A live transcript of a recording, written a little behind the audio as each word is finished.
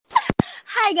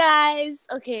Hi guys.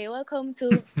 Okay, welcome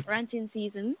to ranting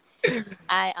season.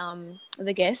 I am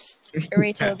the guest,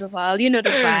 Rachel Duval. You know the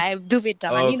vibe.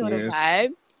 Duval, you know the Okay. vibe.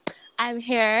 I'm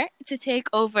here to take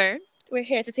over. We're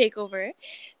here to take over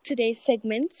today's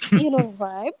segment. You know the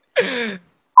vibe.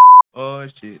 Oh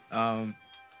shit.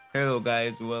 Hello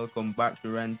guys, welcome back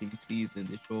to Ranting Season,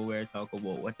 the show where I talk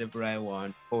about whatever I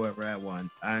want, however I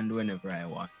want, and whenever I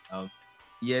want.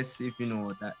 Yes, if you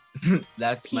know that,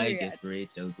 that's my guest, Period.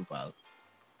 Rachel Duval.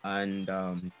 And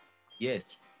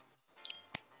yes,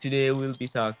 today we'll be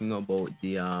talking about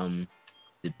the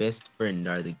best friend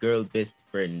or the girl best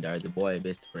friend or the boy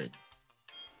best friend.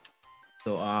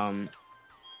 So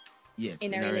yes,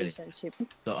 In a in a relationship. relationship,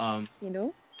 So you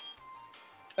know,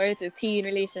 or it's a teen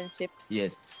relationships.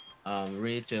 yes,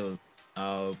 Rachel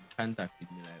contacted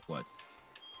me like what,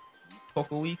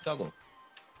 couple weeks ago.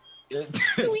 Yeah,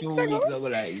 2 two weeks ago. weeks ago,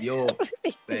 like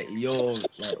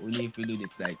we need to do this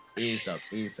like ASAP,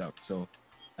 ASAP. So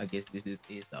I guess this is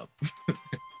ASAP.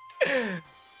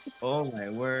 Oh my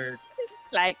word.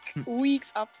 Like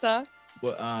weeks after.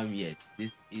 But yes,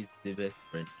 this is the best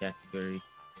friend category.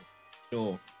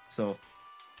 Sure. So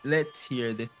let's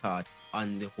hear the thoughts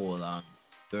on the whole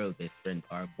girl best friend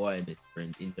or boy best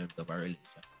friend in terms of our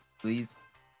relationship. Please.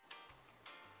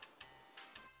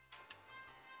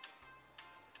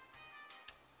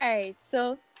 All right,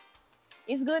 so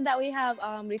it's good that we have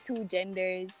the two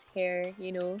genders here.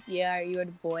 You're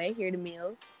the boy, you're the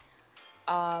male.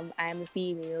 I'm a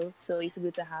female, so it's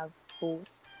good to have both.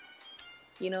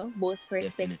 Both Definitely.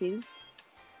 perspectives,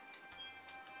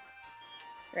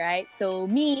 right? So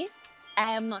me,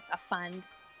 I am not a fan.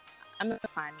 I'm not a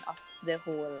fan of the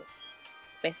whole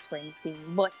best friend thing,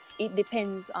 but it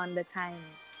depends on the time.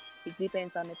 It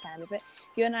depends on the time. If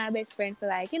you're not a best friend for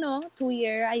like 2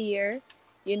 year, a year,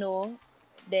 you know,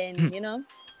 then me not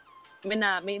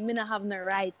have no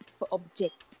right for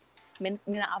object. Me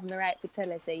not have no right to tell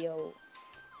her say yo,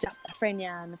 drop a friend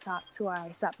yeah and talk to her,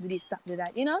 stop do this, stop do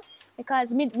that,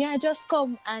 because me I just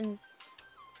come and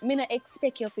me not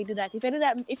expect you to do that. If you do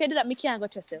that, me can't go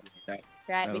trust you, That,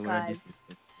 right? that word Because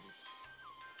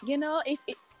disrespectful. if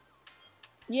it,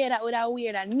 yeah, that would have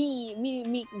weird, and me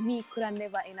could have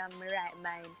never in my right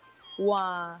mind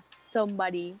want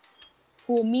somebody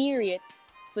who me rate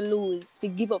for lose, to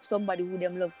give up somebody who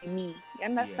them love for me. You Yeah.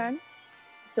 understand?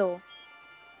 So,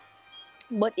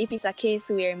 but if it's a case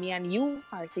where me and you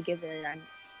are together and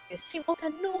you see out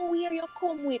of nowhere you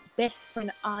come with best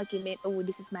friend argument, oh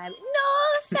this is my no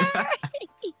sir,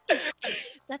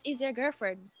 that is your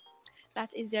girlfriend.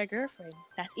 That is your girlfriend.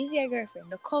 That is your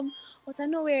girlfriend. They come out of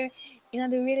nowhere in a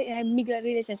middle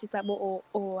relationship about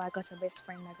I got a best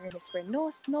friend, I got a best friend. No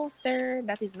sir,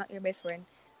 that is not your best friend.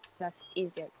 That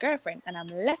is your girlfriend, and I'm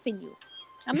leaving you.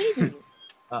 I'm leaving you.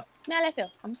 Uh, Me I left you.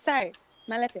 I'm sorry.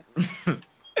 Me I left you.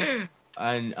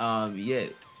 and yeah,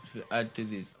 to add to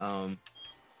this,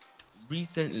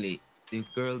 recently the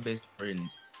girl best friend,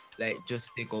 like just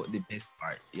take out the best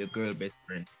part, your girl best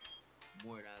friend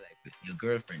more than like your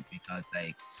girlfriend, because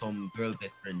like some girl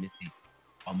best friend they say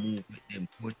I move with them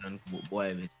quote unquote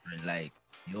boy best friend, like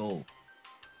yo,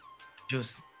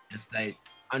 just like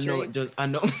I know.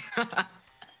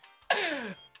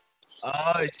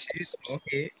 Oh shit.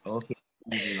 Okay,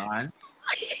 moving on.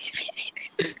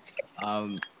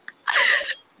 um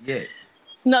yeah,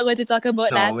 Not going to talk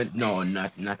about no, that. no,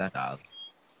 not at all.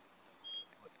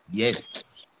 Yes.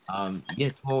 Yeah,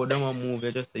 told them a move.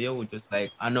 You just say, yo, just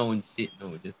like unknown shit.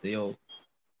 No, just say, yo,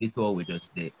 it's all we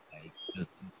just did. Like, just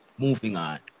moving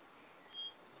on.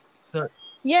 So,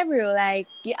 Yeah, bro. Like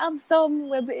you have some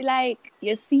like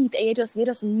you see it and you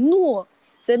just know.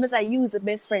 So you must like use the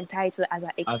best friend title as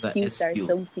an as an excuse or excuse,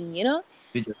 something.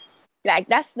 we just, Like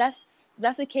that's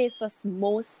the case for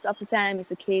most of the time. It's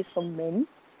the case for men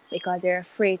because they're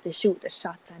afraid to shoot the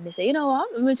shot and they say, you know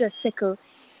what, let me just circle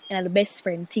and the best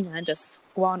friend thing and just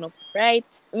go on up, right?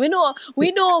 We know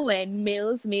when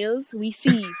males we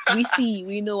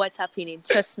know what's happening.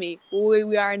 Trust me,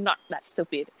 we are not that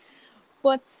stupid.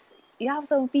 But you have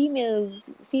some females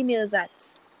that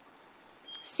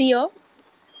see you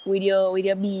with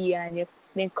your B and you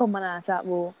then come on and talk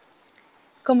about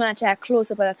come and try close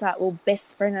up and talk about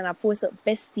best friend and I post up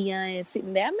bestie and you're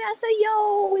sitting there. I say,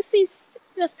 yo, we see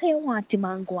just say want him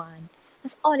and go on.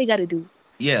 That's all they gotta do.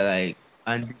 yeah, like,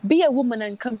 and Be a woman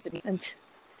and come to me and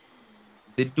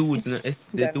the don't know.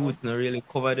 dudes not really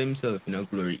cover themselves in a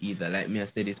glory either. Like me, I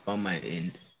said this from my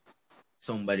end.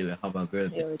 Somebody will have a girl,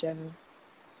 Yo, John.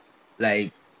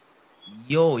 like,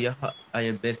 yo, are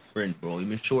your best friend, bro. You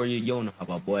make sure you don't have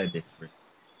a boy best friend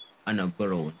and a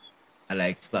girl. I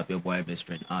like slap your boy best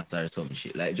friend ass or some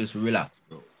shit. Like just relax,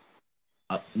 bro.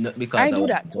 Not because I I do want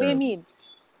that. a What do you girl. mean?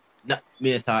 Not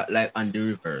me thought like on the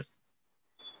reverse.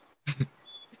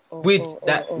 Oh, Which oh, oh,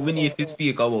 that oh, we need oh, to oh.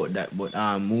 speak about that, but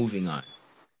moving on.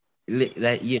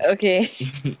 Like yes, Okay.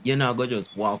 you're not gonna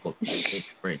just walk up to your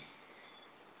best friend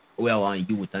well on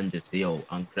youth and just say yo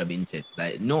and grabbing chest.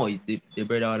 Like no, the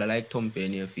brother would like thumping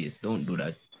in your face. Don't do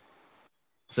that.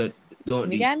 So don't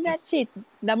Me do can that shit.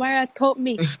 Damara taught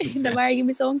me. Damara give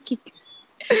me some kick.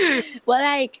 it. But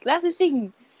like that's the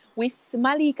thing with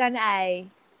Malik and I.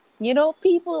 You know,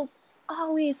 people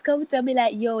always come to me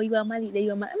like, "Yo, you are Malik, then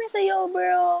you are Malik." I say, "Yo,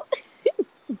 bro,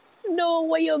 no,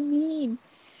 what you mean?"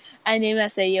 And then I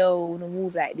say, "Yo, no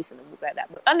move like this and no move like that."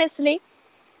 But honestly,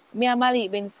 me and Malik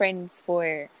been friends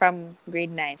from grade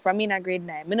 9. From me in grade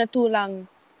 9. Me not too long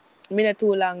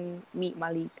meet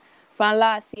Malik. From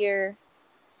last year,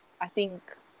 I think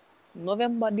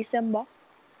November, December.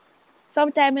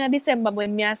 Sometime in December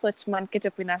when me and such man catch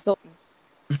up in a something.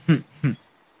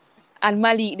 And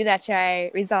Malik did I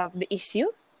try resolve the issue.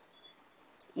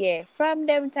 Yeah, from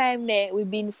them time there we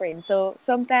been friends. So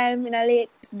sometime in a late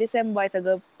December to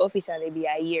go officially be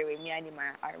a year with me and him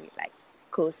are we like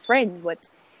close friends. But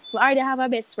we already have a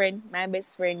best friend, my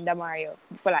best friend Damario,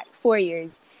 for like 4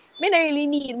 years. Me not really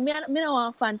need me not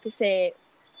want fan to say,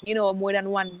 you know, more than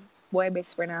one boy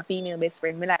best friend or female best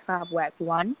friend. Me like to have like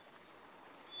one.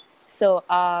 So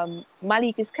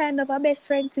Malik is kind of a best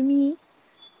friend to me,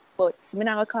 but me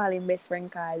not gonna call him best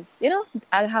friend cause you know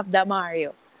I have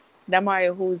Damario.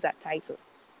 Damario who's that title,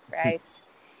 right?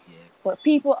 Yeah. But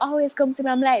people always come to me.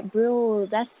 I'm like, bro,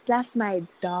 that's my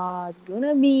dog. You know what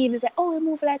I mean? They say, oh, he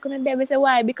move like on them. I say,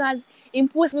 why? Because he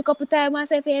post me a couple times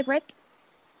as a favorite.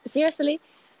 Seriously,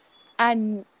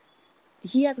 and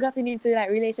he has gotten into like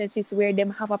relationships where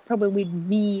them have a problem with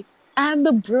me. I'm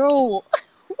the bro.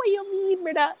 What you mean,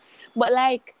 brother? But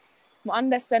like, I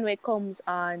understand when it comes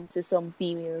on to some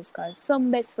females, cause some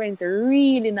best friends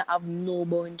really not have no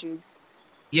boundaries,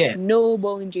 Yeah. no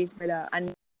boundaries, brother.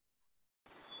 And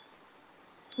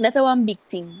that's a one big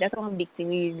thing. That's a one big thing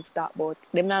we need to talk about.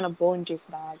 Them not have boundaries,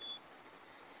 dog.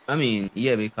 I mean,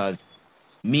 yeah, because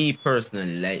me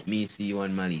personally, like me see you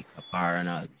and Malik apart and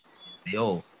all this shit, and say,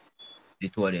 oh, the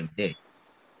two of them dead.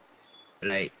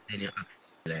 Like then you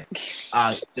actually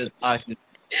like just ask them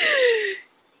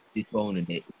this phone and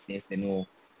they say no,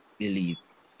 believe,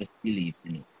 just believe,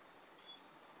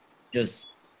 just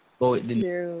go with the news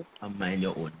Bro, and mind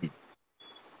your own business.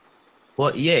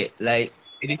 But yeah, like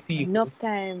the people enough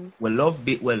time. will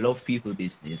love people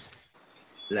business.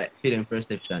 Like feeling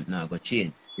perception now go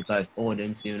change because all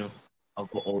them say, I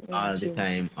go out Yeah, all the change.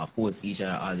 time, I post each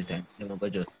other all the time. Them go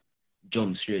just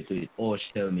jump straight to it. Oh,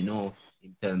 she tell me no,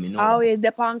 him tell me no. Always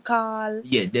the on call.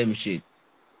 Yeah, them shit.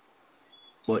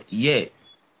 But yeah,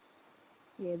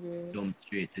 Yeah, bro. jump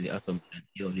straight to the assumption.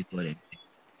 You only told them thing.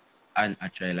 And I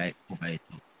try like cover it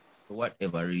up. For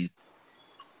whatever reason.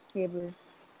 Yeah, bro.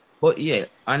 But yeah,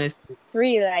 honestly,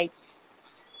 Free, like,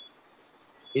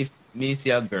 if me see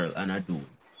a girl and I do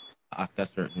act a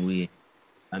certain way,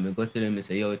 and me go to them and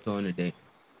say, yo, it's on the day.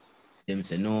 Them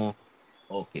say no,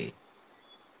 okay,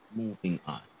 moving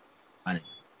on. Honestly.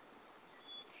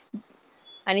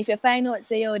 and if you find out,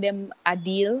 say, yo, them a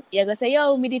deal, you go say,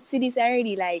 yo, me did see this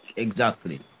already. Like,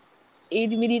 Exactly.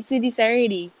 me did see this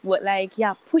already. But, like,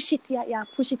 yeah, push it, yeah,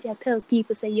 push it, yeah. Tell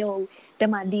people, say, yo,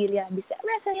 them a deal, yeah. Be say,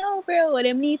 I say, yo, bro,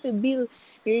 them need to build.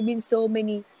 There have been so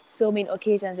many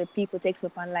occasions where people text me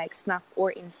upon, like, Snap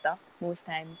or Insta, most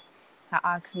times. I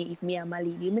ask me if me and my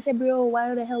lady. Me say, bro,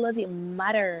 why the hell does it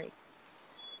matter?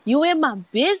 You in my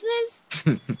business?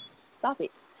 Stop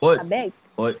it. I but beg.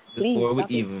 Please before we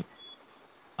stop it. even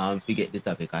forget the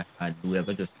topic, I do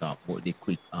ever just talk about the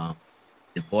quick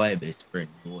the boy best friend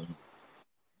role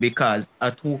because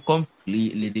are two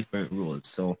completely different roles.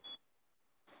 So Two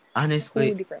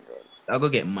honestly, different roles. I'll go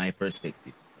get my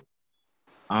perspective.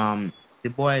 The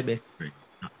boy best friend,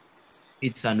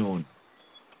 it's a known.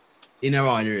 In a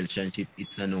round relationship,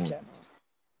 it's a known. Channel.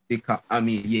 Because I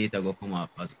mean, yeah, it go come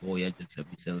up as oh, you're just a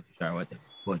bit selfish or whatever.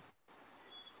 But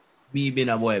me being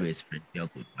a boy best friend for a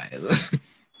good while.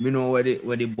 Me know what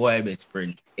the boy best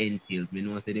friend entails. Me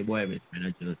know say the boy best friend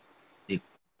are just the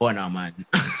corner man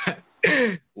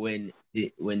when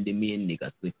the main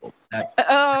nigga slip up. That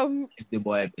Um, is the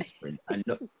boy best friend. And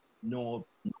no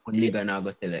nigga not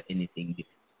gonna tell her anything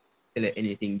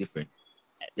different.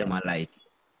 You might like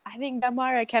I think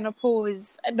Damara can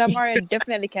oppose. Damara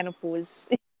definitely can oppose.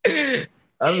 it.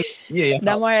 I mean,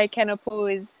 Damara can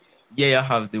oppose. you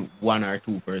have the 1 or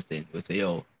 2% who say,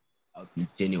 yo, I'll be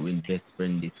genuine best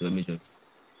friend this, so let me just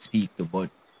speak to, but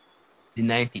the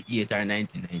 98 or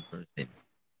 99%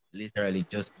 literally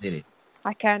just did it.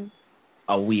 I can.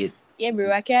 I wait. Yeah, bro.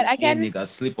 Me nigga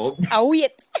slip up. I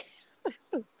wait.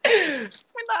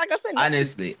 not gonna say nothing.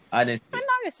 honestly, I'm not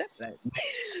gonna say. like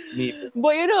me.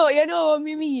 But you know what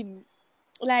I mean.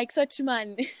 Like such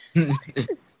man,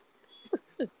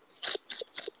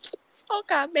 so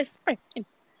called best friend.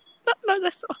 Not go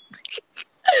so.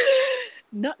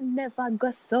 Not never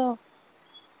go so.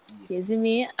 Yeah, You see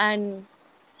me? And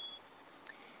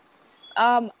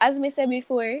as me said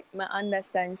before, I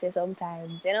understand say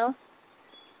sometimes,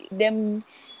 them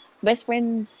best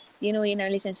friends, in a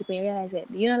relationship and you realize it,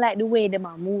 like the way them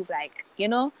a move, like,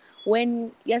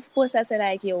 when you're supposed to say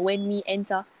like, when me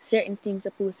enter, certain things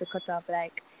supposed to cut off,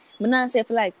 like, I'm not say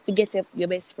like forget your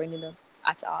best friend,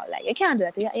 at all. Like you can't do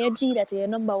that. You're G that you're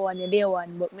number one, you're day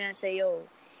one, but me I say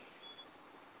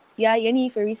yeah, you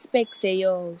need to respect say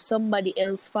somebody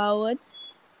else forward,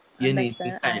 you need to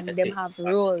understand, kind and of them take have the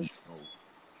back seat rules. now.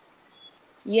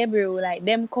 Yeah, bro, like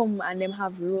them come and them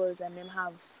have rules and them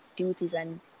have duties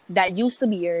and that used to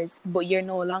be yours, but you're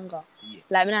no longer. Yeah,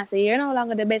 Like when I say you're no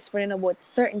longer the best friend, but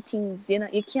certain things,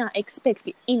 you can't expect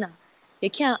for inner. You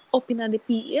can't up in the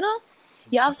P.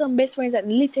 You have some best friends that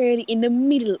literally in the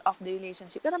middle of the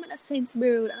relationship. That makes sense,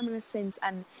 bro. That makes sense.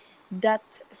 And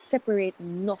that separate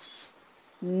enough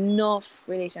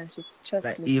relationships, trust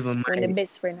like me. When the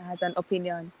best friend has an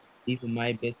opinion. even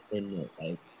my best friend now,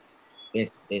 like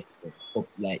best friend, up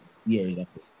like years ago.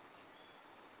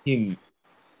 Him,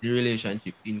 the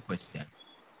relationship in question.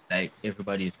 Like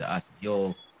everybody used to ask me,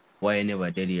 yo, why you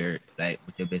never did here like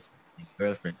with your best friend and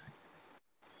girlfriend?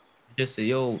 I just say,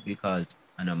 yo, because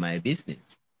I know my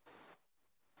business.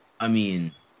 I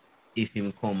mean, if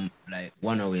him come like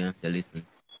one away and say, listen,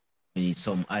 we need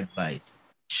some advice.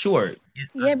 Sure, get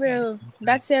Yeah, advice. bro.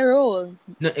 That's your role.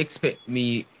 Not expect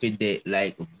me for the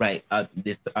like right at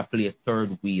this I play a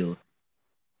third wheel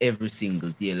every single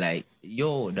day. Like,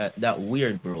 yo, that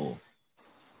weird, bro.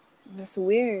 That's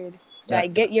weird. That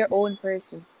Like, get your own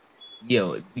person.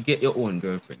 yo, you get your own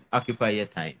girlfriend. Occupy your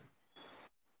time.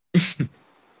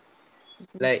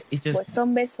 Like it just But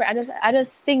some best friend, I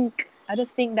just think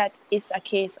that it's a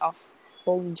case of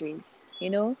boundaries.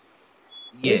 yeah,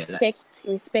 like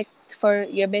Respect for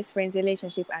your best friend's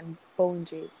relationship and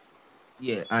boundaries.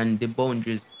 yeah, and the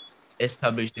boundaries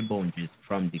establish the boundaries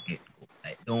from the get go.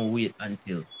 Like don't wait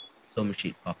until some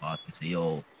shit pop up to say,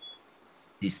 yo,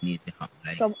 this needs to happen.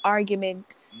 Like Some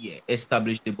argument yeah,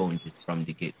 establish the boundaries from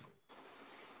the get go.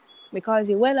 because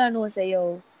you well know say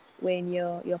when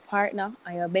your partner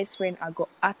and your best friend are go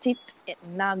at it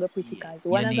not go pretty Yeah, cause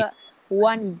you need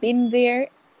one been there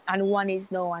and one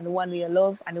is now and one you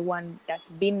love and the one that's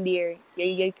been there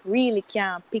you really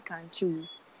can't pick and choose.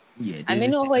 yeah, And there's I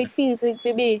this know thing how it feels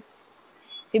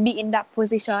to be in that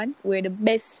position where the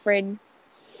best friend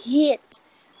hate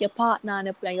your partner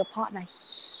and your partner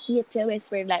hate your best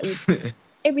friend like with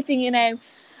everything in him.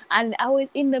 And I was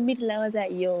in the middle. I was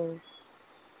like, yo,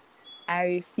 I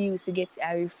refuse to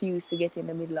get in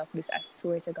the middle of this. I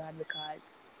swear to God, because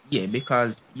yeah,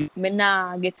 because you me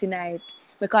nah get in it.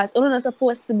 Because we're not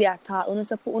supposed to be at all.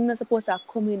 We're not supposed to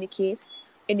communicate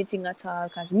anything at all.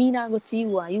 Because me not go to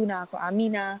you and you not go. And me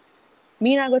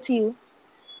not go to you.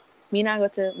 Me not go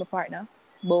to my partner.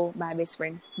 But my best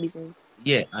friend business.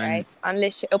 yeah, and Right?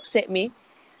 Unless she upset me.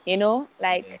 yeah,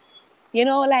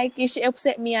 Like if she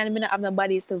upset me and me not have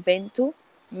nobody to vent to,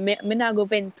 me not go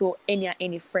vent to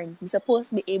any friend. I'm supposed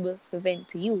to be able to vent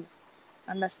to you.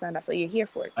 Understand that's what you're here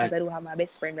for. Because and I don't have my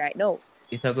best friend right now.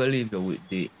 it's gonna leave you with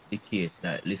the case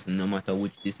that listen, no matter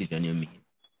which decision you make,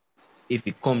 if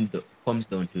it comes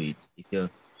down to it, if you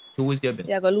choose your best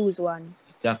You're gonna lose one.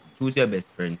 exactly choose your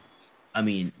best friend, I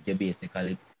mean you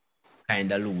basically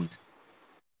kinda lose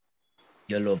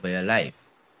your love of your life.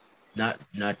 Not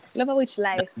Love of which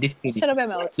not life. definitive, Shut up your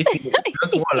not mouth. definitive.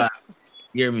 Just hold on,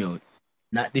 hear me out.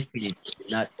 Not definitive,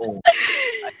 not all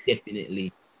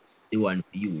definitely the one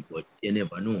for you, but you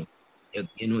never know.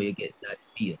 You know you get that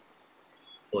feel.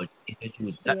 But if you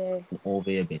choose that Yeah. person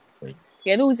over your best friend,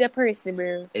 You lose your person,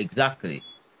 bro. exactly.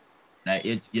 Like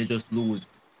you just lose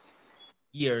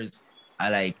years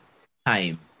like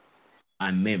time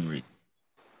and memories.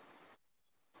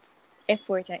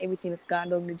 Effort and everything is gone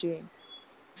down the drain.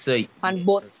 So On yeah,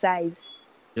 both sides.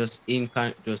 just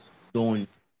don't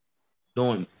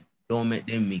don't make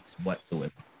them mix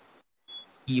whatsoever.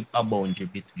 Keep a boundary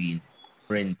between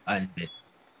friend and best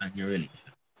friend and your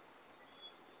relation.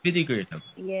 For the greater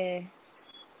good. Yeah.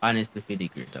 Honestly, for the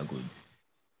greater good.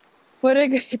 For the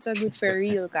greater good for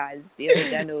real, cause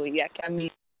you know, you can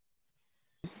be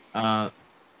Uh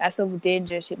that's some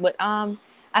dangerous shit. But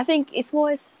I think it's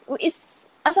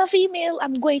as a female,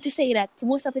 I'm going to say that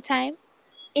most of the time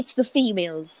it's the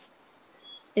females.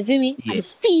 You see me? And yeah. the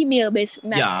female best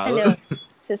man tell Yeah. you.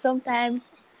 So sometimes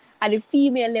And the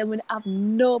female them would have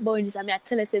no boundaries. I mean, I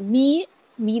tell you, say, me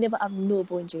never have no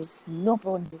boundaries. No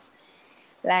boundaries.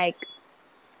 Like,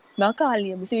 I call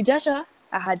him, see Joshua,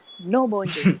 I had no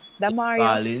boundaries. That Mario,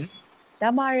 Calling.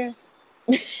 that Mario,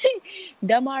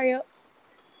 that Mario,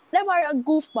 that Mario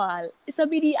goofball. So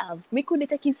me have. Me couldn't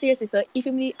take him seriously. So if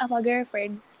he have a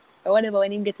girlfriend or whatever,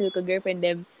 when him get to look a girlfriend,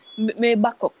 them me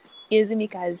back up. You see me,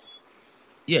 cause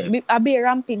Yeah. I be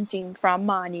ramping thing from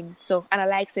morning. So and I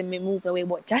like saying me move away.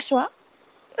 But Joshua,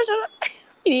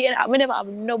 I never have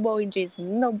no boundaries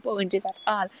at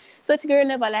all. Such girl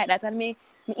never like that, and me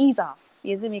ease off.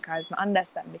 You see me, cause I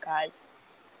understand because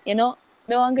you know,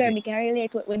 me one girl Yeah. me can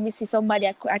relate to when we see somebody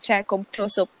I try to come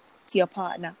close up to your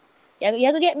partner. You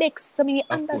have to get mixed, so me Of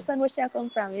course. understand where she come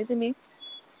from. You see me?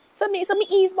 So me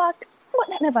ease back, but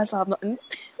that never solve nothing.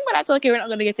 But that's okay. We're not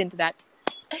gonna get into that.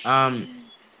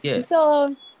 Yeah.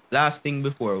 So Last thing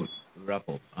before we wrap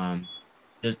up.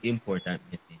 Just important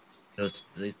message. Just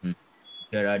listen.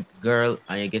 If you're a girl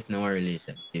and you get in a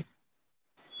relationship,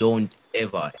 don't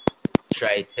ever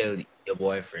try tell your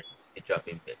boyfriend to drop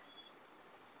him best.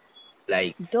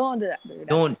 Like, don't do that, dude.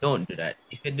 don't do that.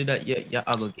 If you do that, you're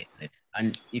gonna get left.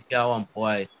 And if you are one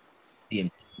boy, same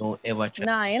thing. Don't ever try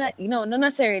Nah, to you're drop not. Not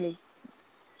necessarily.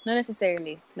 Not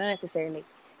necessarily. Not necessarily.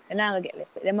 You're not gonna get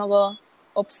left. Them go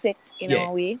upset in Yeah.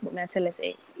 a way, but me I tell you,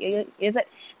 say,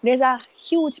 there's a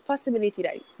huge possibility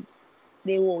that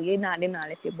they will. They're not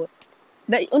left you, but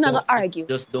that you're not gonna Don't argue.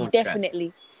 just don't try.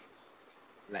 Definitely.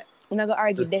 Like, I'm not gonna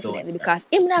argue just don't definitely try. because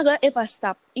him not gonna ever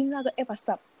stop. Him not gonna ever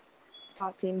stop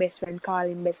talking best friend,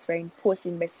 calling best friend,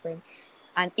 posting best friend.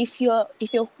 And if you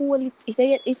hold it, if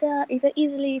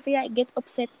you get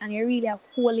upset and you really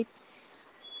hold it,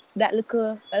 that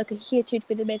little hatred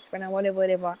for the best friend and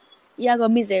whatever, you're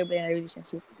gonna miserable in a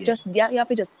relationship. Yeah. Just you have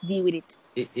to just deal with it.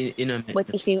 It don't make But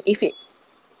no if sense. it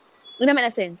don't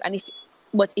make sense, and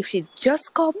if she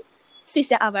just come,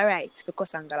 sis, you have a right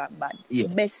because I'm gonna bad. Yeah.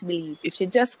 Best believe if she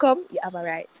just come, you have a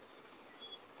right.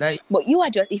 Like But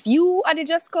if you are the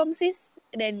just come, sis,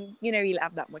 then you don't really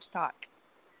have that much talk.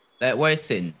 what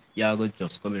sense you're gonna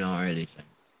just come in a relationship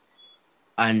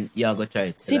and you're gonna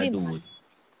try to See tell a the dude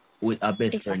with a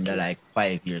best friend that exactly.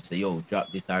 like 5 years say, yo,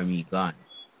 drop this or me gone.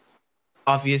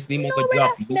 Obviously, I'm No, gonna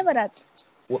drop brother, you. never that.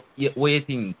 What you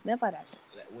think? Never that.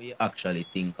 Like, what you actually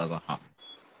think are gonna happen?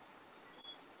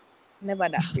 Never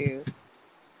that, bro.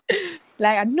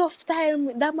 Like enough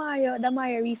time, the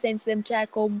Mario recent them try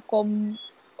come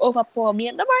over for me.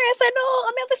 And the Mario said no.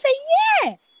 I'm ever say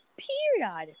yeah.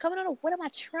 Period. Come on, what am I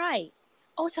trying?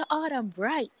 Out of all I'm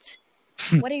right.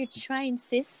 What are you trying,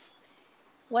 sis?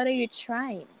 What are you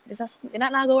trying? It's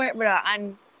not gonna work, brother.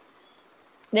 And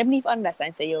them need to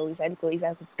understand say yo, it's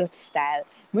a dirty style.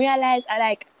 Realize I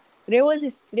like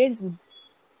there's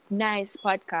nice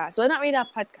podcast. Well, not really a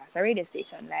podcast, a radio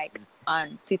station, like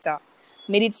on Twitter.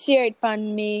 Made it share it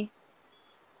on my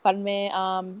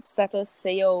status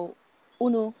say yo,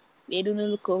 uno, they don't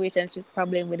look a relationship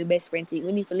problem with the best friend thing.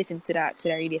 We need to listen to that to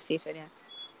the radio station, yeah.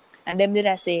 And them did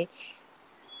I say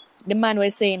the man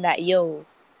was saying that yo,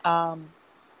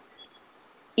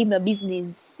 in the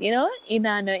business, in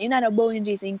a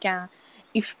boundaries in can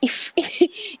if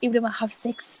if them have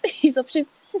sex, he's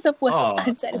supposed to Oh,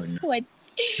 answer the oh no. phone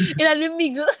in the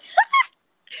middle.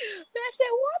 And I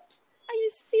said, what? Are you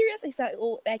serious? He said,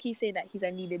 oh, like he said that he's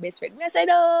a needy best friend. And I said,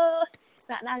 no,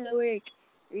 not gonna work.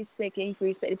 Respect, if you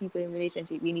respect the people in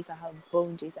relationship, we need to have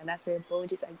boundaries, and that's where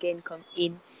boundaries again come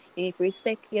in. You need to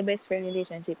respect your best friend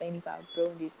relationship, and you need to have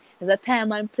boundaries. There's a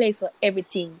time and place for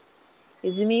everything.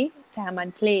 You see me? Time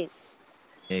and place.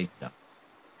 Exactly.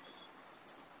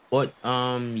 But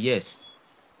yes,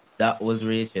 that was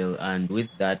Rachel, and with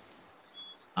that,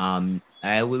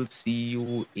 I will see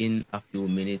you in a few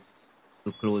minutes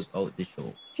to close out the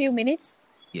show. Few minutes.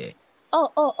 Yeah.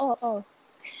 Oh.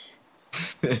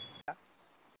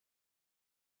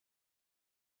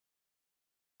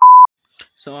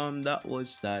 So that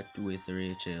was that with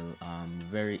Rachel.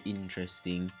 Very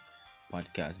interesting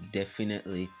podcast.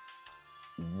 Definitely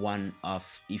one of,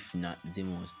 if not the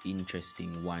most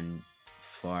interesting one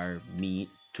for me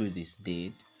to this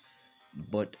date.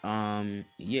 But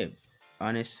yeah,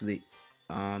 honestly,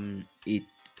 it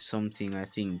something I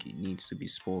think it needs to be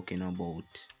spoken about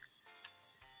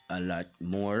a lot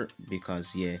more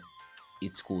because yeah,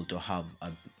 it's cool to have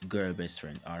a girl best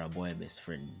friend or a boy best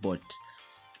friend, but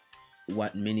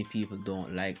what many people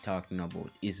don't like talking about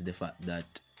is the fact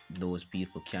that those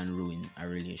people can ruin a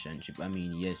relationship. I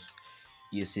mean, yes,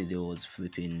 you see those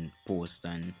flipping posts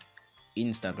on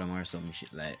Instagram or some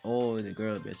shit like, oh, the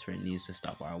girl best friend needs to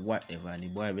stop or whatever, and the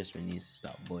boy best friend needs to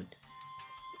stop. But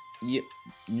yeah,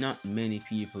 not many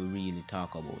people really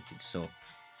talk about it. So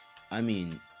I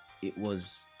mean, it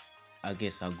was, I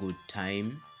guess, a good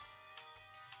time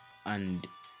and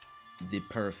the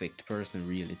perfect person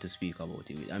really to speak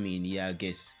about it with. I mean, yeah, I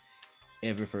guess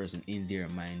every person in their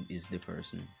mind is the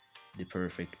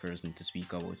perfect person to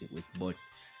speak about it with. But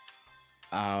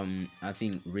I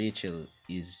think Rachel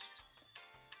is,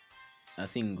 I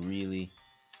think, really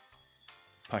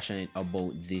passionate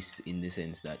about this in the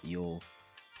sense that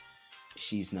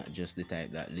she's not just the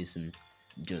type that listen,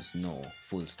 just no,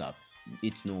 full stop.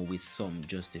 It's no with some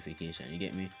justification. You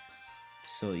get me?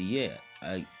 So yeah,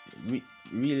 I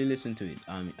really listen to it.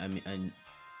 And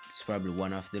it's probably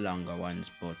one of the longer ones,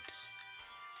 but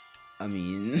I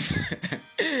mean,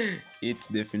 it's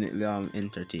definitely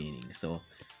entertaining. So,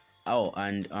 oh,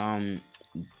 and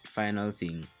final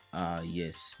thing,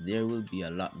 yes, there will be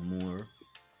a lot more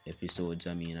episodes.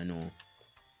 I mean, I know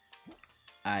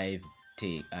I've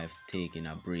I've taken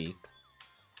a break,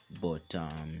 but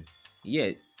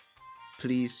yeah,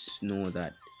 please know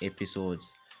that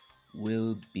episodes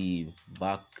will be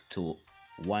back to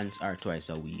once or twice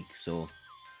a week. So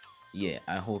yeah,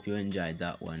 I hope you enjoyed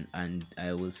that one, and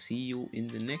I will see you in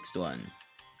the next one.